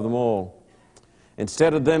himself above them all.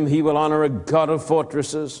 Instead of them, he will honor a God of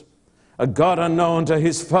fortresses, a God unknown to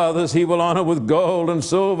his fathers. He will honor with gold and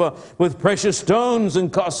silver, with precious stones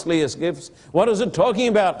and costliest gifts. What is it talking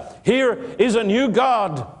about? Here is a new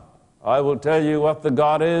God. I will tell you what the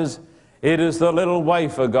God is. It is the little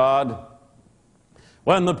wafer God.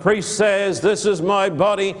 When the priest says, "This is my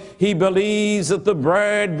body," he believes that the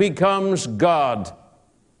bread becomes God.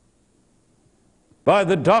 By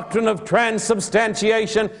the doctrine of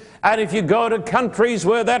transubstantiation, and if you go to countries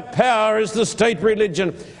where that power is the state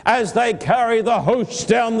religion, as they carry the hosts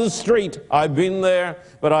down the street, I've been there,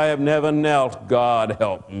 but I have never knelt. God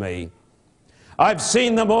help me. I've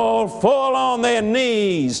seen them all fall on their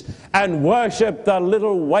knees and worship the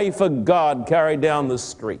little wafer God carried down the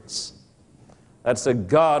streets. That's a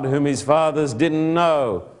God whom his fathers didn't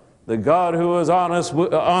know, the God who was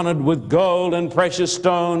honored with gold and precious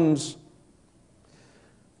stones.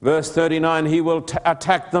 Verse 39, he will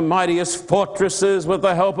attack the mightiest fortresses with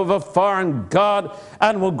the help of a foreign god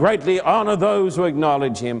and will greatly honor those who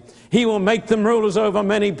acknowledge him. He will make them rulers over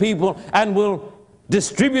many people and will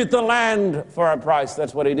distribute the land for a price.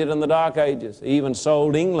 That's what he did in the Dark Ages. He even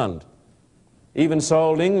sold England. Even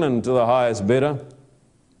sold England to the highest bidder.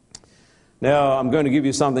 Now, I'm going to give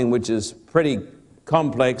you something which is pretty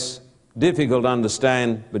complex, difficult to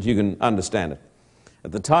understand, but you can understand it.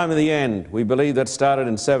 At the time of the end, we believe that started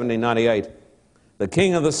in 1798, the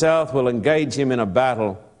king of the south will engage him in a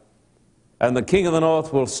battle, and the king of the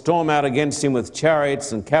north will storm out against him with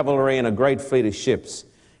chariots and cavalry and a great fleet of ships.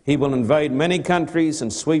 He will invade many countries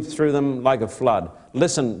and sweep through them like a flood.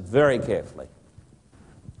 Listen very carefully.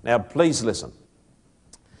 Now, please listen.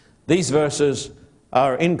 These verses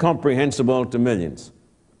are incomprehensible to millions.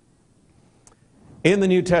 In the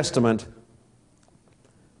New Testament,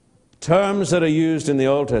 terms that are used in the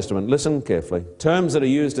Old Testament, listen carefully, terms that are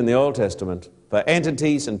used in the Old Testament for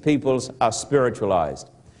entities and peoples are spiritualized.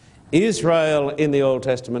 Israel in the Old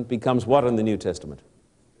Testament becomes what in the New Testament?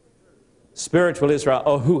 Spiritual Israel.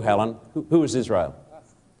 Oh, who, Helen? Who is Israel?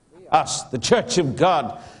 Us, the church of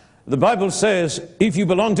God. The Bible says, if you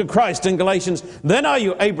belong to Christ in Galatians, then are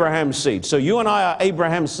you Abraham's seed. So you and I are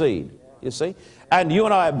Abraham's seed, you see? And you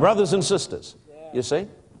and I are brothers and sisters, you see?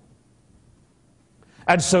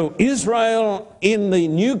 And so Israel in the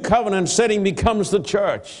new covenant setting becomes the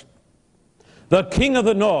church. The king of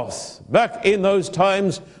the north, back in those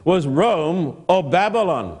times, was Rome or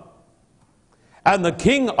Babylon. And the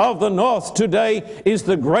king of the north today is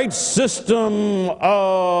the great system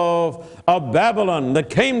of Babylon that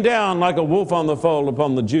came down like a wolf on the fold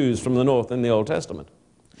upon the Jews from the north in the Old Testament.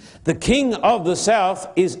 The king of the south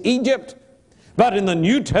is Egypt. But in the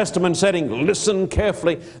New Testament setting, listen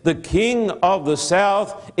carefully, the king of the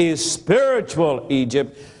south is spiritual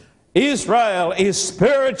Egypt. Israel is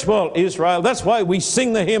spiritual Israel. That's why we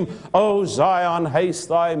sing the hymn, "O Zion, haste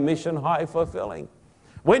thy mission high fulfilling."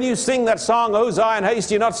 When you sing that song, "O Zion,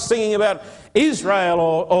 haste," you're not singing about Israel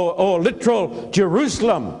or literal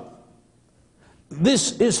Jerusalem.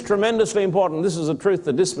 This is tremendously important. This is a truth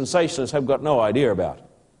that dispensationalists have got no idea about.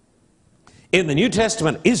 In the New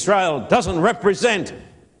Testament, Israel doesn't represent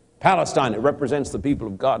Palestine. It represents the people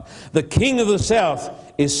of God. The king of the south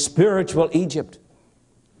is spiritual Egypt.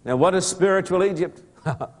 Now, what is spiritual Egypt?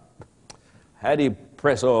 How do you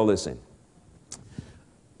press all this in?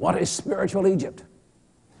 What is spiritual Egypt?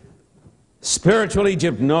 Spiritual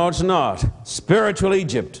Egypt, no, it's not. Spiritual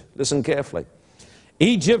Egypt, listen carefully.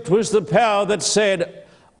 Egypt was the power that said,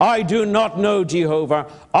 "I do not know Jehovah.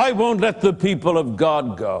 I won't let the people of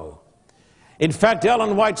God go." In fact,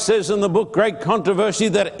 Ellen White says in the book Great Controversy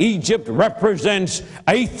that Egypt represents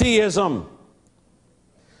atheism.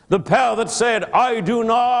 The power that said, "I do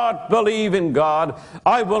not believe in God.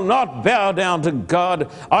 I will not bow down to God.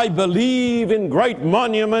 I believe in great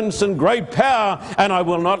monuments and great power, and I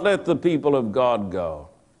will not let the people of God go."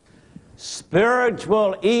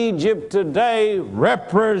 Spiritual Egypt today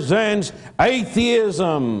represents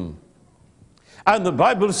atheism. And the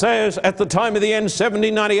Bible says at the time of the end,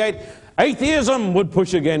 1798, atheism would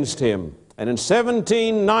push against him. And in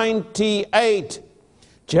 1798,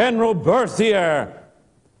 General Berthier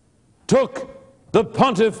took the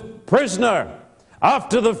pontiff prisoner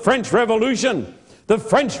after the French Revolution. The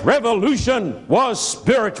French Revolution was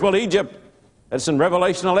spiritual Egypt. That's in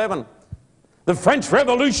Revelation 11. The French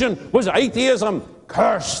Revolution was atheism.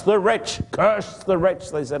 Curse the wretch,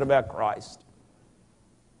 they said about Christ.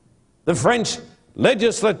 The French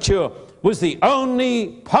legislature was the only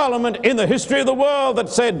parliament in the history of the world that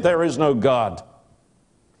said there is no God.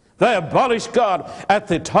 They abolished God. At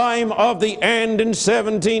the time of the end in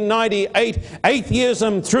 1798,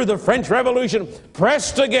 atheism through the French Revolution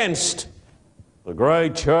pressed against the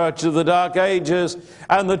great church of the Dark Ages,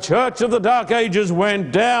 and the church of the Dark Ages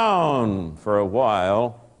went down for a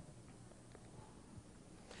while.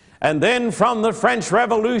 And then from the French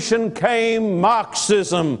Revolution came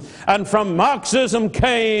Marxism, and from Marxism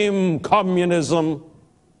came communism.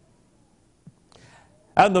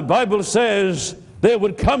 And the Bible says there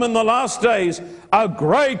would come in the last days a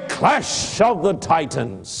great clash of the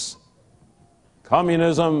titans.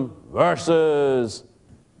 Communism versus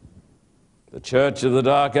the church of the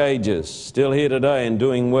Dark Ages, still here today and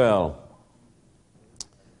doing well.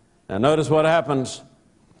 Now notice what happens.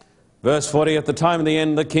 Verse 40, at the time of the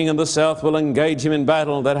end, the king of the south will engage him in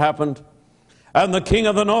battle. That happened. And the king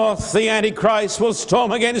of the north, the Antichrist, will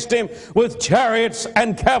storm against him with chariots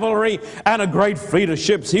and cavalry and a great fleet of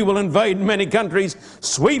ships. He will invade many countries,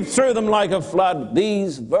 sweep through them like a flood.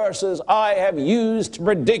 These verses I have used to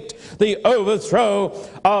predict the overthrow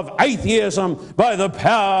of atheism by the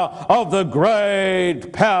power of the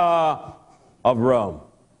great power of Rome.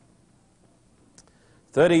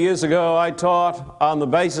 30 years ago, I taught on the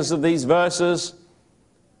basis of these verses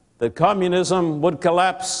that communism would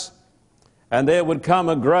collapse and there would come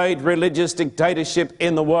a great religious dictatorship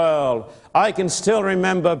in the world. I can still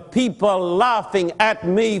remember people laughing at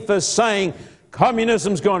me for saying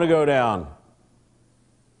communism's going to go down.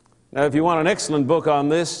 Now, if you want an excellent book on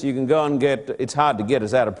this, you can go and get, it's hard to get,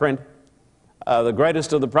 it's out of print, The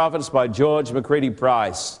Greatest of the Prophets by George Macready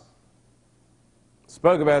Price.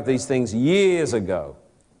 Spoke about these things years ago.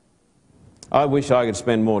 I wish I could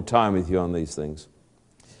spend more time with you on these things.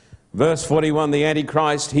 Verse 41, the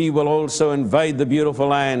Antichrist, he will also invade the beautiful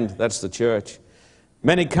land. That's the church.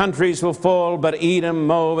 Many countries will fall, but Edom,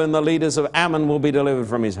 Moab, and the leaders of Ammon will be delivered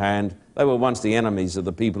from his hand. They were once the enemies of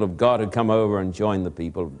the people of God who come over and join the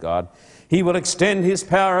people of God. He will extend his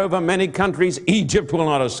power over many countries. Egypt will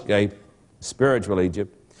not escape, spiritual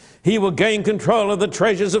Egypt. He will gain control of the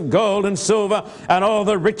treasures of gold and silver and all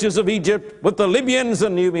the riches of Egypt, with the Libyans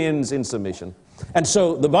and Nubians in submission. And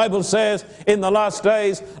so the Bible says, in the last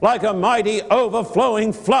days, like a mighty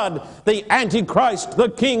overflowing flood, the Antichrist, the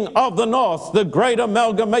king of the north, the great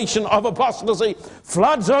amalgamation of apostasy,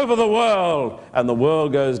 floods over the world, and the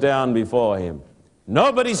world goes down before him.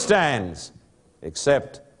 Nobody stands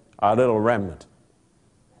except our little remnant.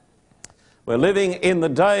 We're living in the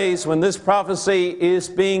days when this prophecy is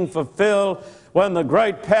being fulfilled, when the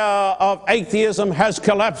great power of atheism has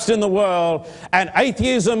collapsed in the world, and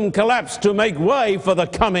atheism collapsed to make way for the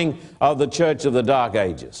coming of the church of the Dark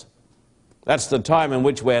Ages. That's the time in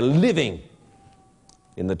which we're living,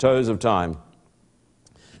 in the toes of time.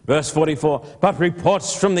 Verse 44, but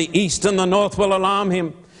reports from the east and the north will alarm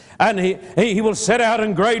him, and he will set out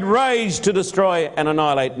in great rage to destroy and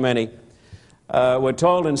annihilate many. We're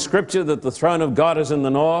told in Scripture that the throne of God is in the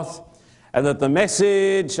north, and that the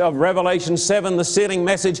message of Revelation 7, the sealing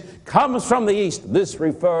message, comes from the east. This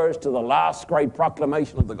refers to the last great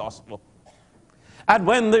proclamation of the gospel. And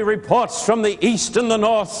when the reports from the east and the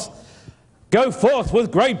north go forth with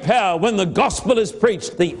great power, when the gospel is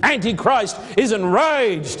preached, the Antichrist is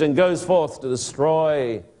enraged and goes forth to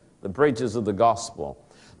destroy the preachers of the gospel.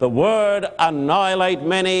 The word annihilate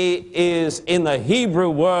many is in the Hebrew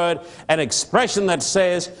word an expression that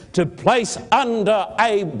says to place under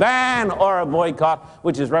a ban or a boycott,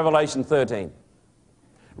 which is Revelation 13.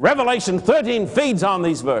 Revelation 13 feeds on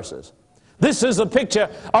these verses. This is a picture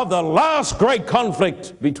of the last great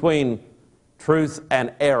conflict between truth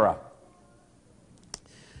and error.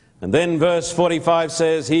 And then verse 45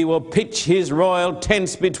 says, he will pitch his royal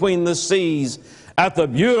tents between the seas at the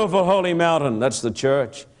beautiful holy mountain. That's the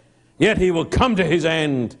church. Yet he will come to his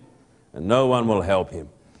end, and no one will help him.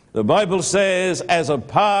 The Bible says, as a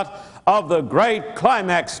part of the great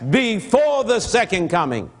climax before the second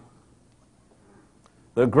coming,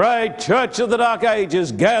 the great church of the Dark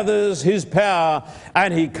Ages gathers his power,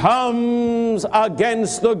 and he comes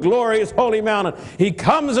against the glorious holy mountain. He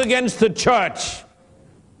comes against the church.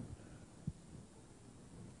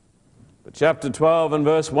 But chapter 12 and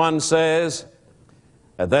verse 1 says,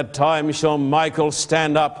 at that time shall Michael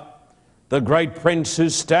stand up, the great prince who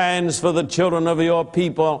stands for the children of your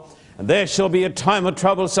people. And there shall be a time of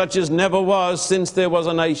trouble such as never was since there was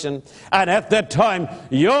a nation. And at that time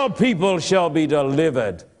your people shall be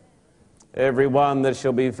delivered, every one that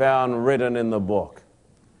shall be found written in the book.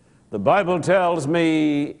 The Bible tells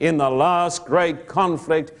me in the last great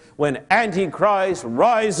conflict, when Antichrist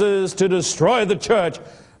rises to destroy the church,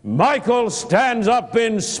 Michael stands up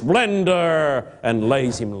in splendor and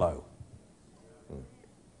lays him low.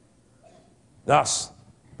 Thus,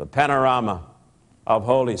 the panorama of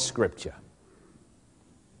Holy Scripture.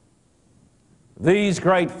 These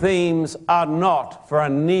great themes are not for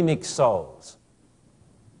anemic souls.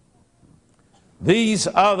 These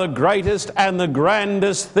are the greatest and the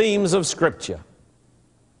grandest themes of Scripture.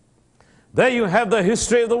 There you have the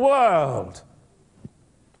history of the world.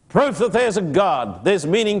 Proof that there's a God, there's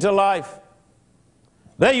meaning to life.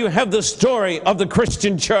 There you have the story of the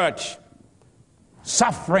Christian church,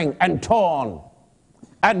 suffering and torn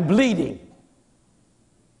and bleeding.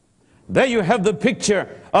 There you have the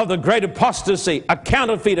picture of the great apostasy, a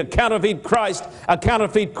counterfeit Christ, a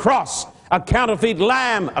counterfeit cross, a counterfeit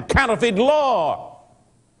lamb, a counterfeit law,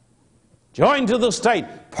 joined to the state,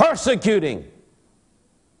 persecuting.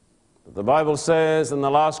 But the Bible says in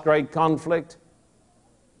the last great conflict,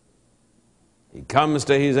 he comes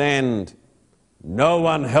to his end. No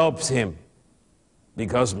one helps him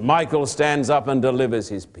because Michael stands up and delivers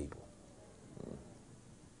his people.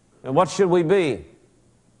 And what should we be?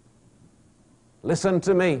 Listen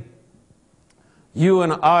to me. You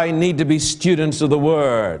and I need to be students of the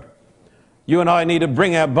Word. You and I need to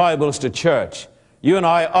bring our Bibles to church. You and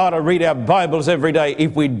I ought to read our Bibles every day.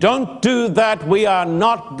 If we don't do that, we are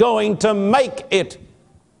not going to make it.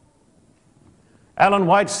 Ellen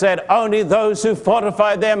White said, only those who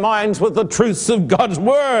fortify their minds with the truths of God's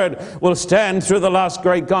Word will stand through the last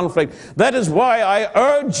great conflict. That is why I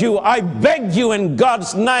urge you, I beg you in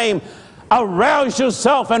God's name, arouse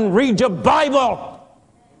yourself and read your Bible.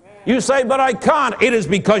 You say, but I can't. It is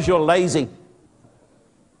because you're lazy.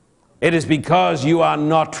 It is because you are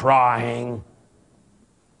not trying.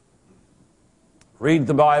 Read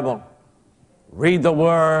the Bible. Read the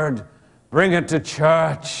Word. Bring it to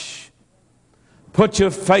church. Put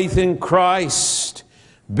your faith in Christ.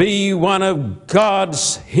 Be one of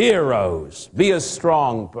God's heroes. Be a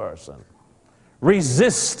strong person.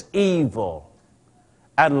 Resist evil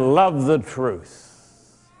and love the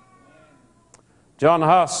truth. John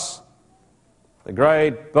Huss, the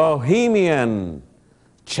great Bohemian,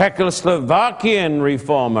 Czechoslovakian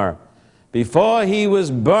reformer, before he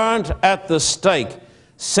was burnt at the stake,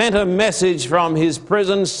 sent a message from his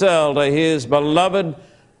prison cell to his beloved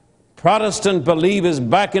Protestant believers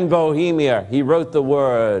back in Bohemia. He wrote the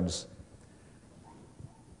words,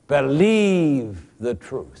 believe the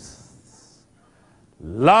truth,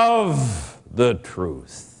 love the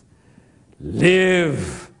truth,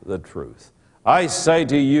 live the truth. I say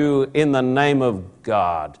to you in the name of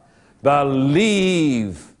God,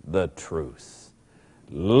 believe the truth,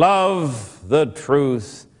 love the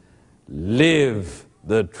truth, live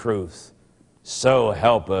the truth. So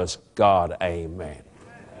help us God, amen.